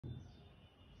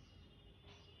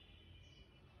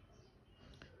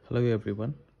Hello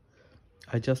everyone,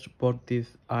 I just bought this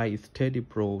Isteady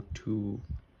Pro 2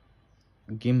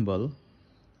 gimbal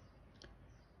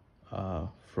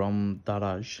from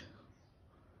Daraz,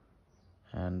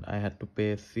 and I had to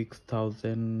pay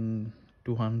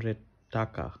 6,200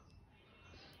 Taka,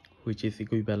 which is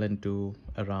equivalent to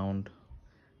around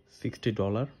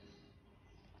 $60.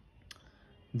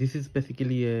 This is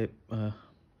basically a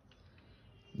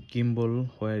gimbal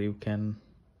where you can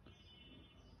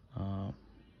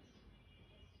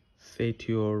set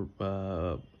your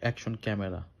action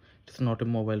camera. It's not a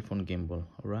mobile phone gimbal,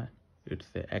 alright? It's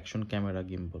the action camera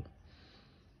gimbal.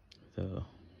 So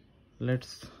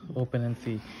let's open and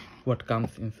see what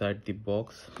comes inside the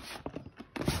box.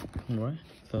 Alright,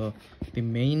 so the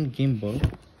main gimbal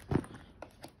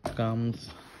comes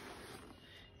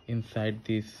inside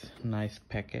this nice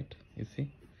packet, you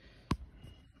see.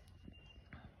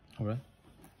 Alright,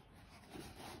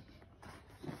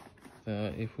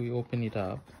 so if we open it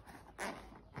up,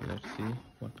 let's see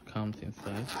what comes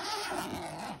inside.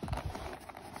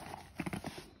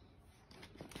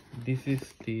 This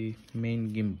is the main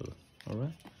gimbal.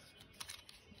 Alright,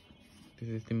 this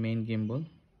is the main gimbal.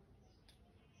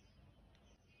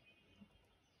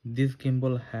 This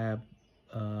gimbal have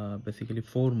basically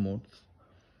 4 modes: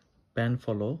 pan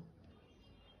follow,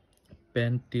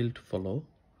 pan tilt follow,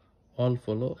 all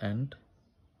follow, and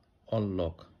all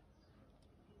lock.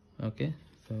 Okay,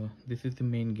 so this is the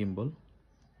main gimbal.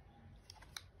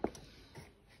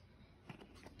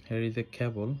 Here is a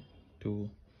cable to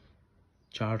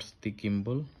charge the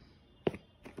gimbal.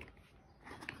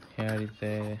 Here is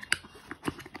a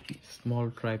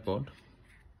small tripod,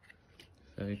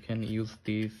 so you can use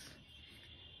this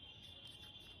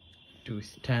to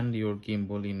stand your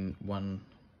gimbal in one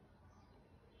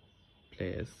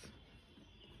place.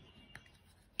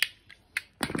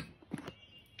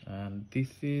 And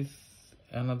this is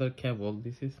another cable.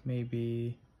 This is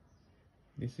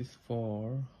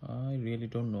for, I really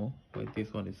don't know what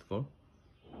this one is for.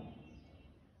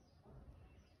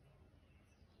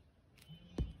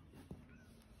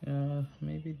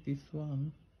 Maybe this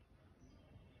one.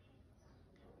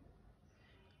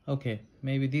 Okay,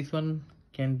 maybe this one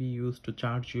can be used to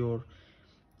charge your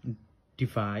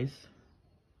device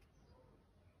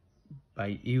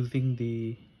by using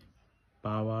the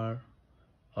power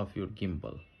of your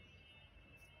gimbal.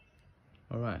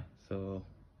 Alright, so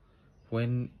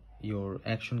when your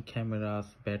action camera's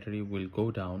battery will go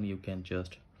down, you can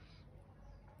just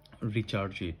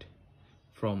recharge it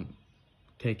from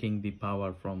taking the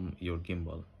power from your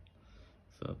gimbal.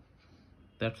 So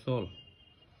that's all.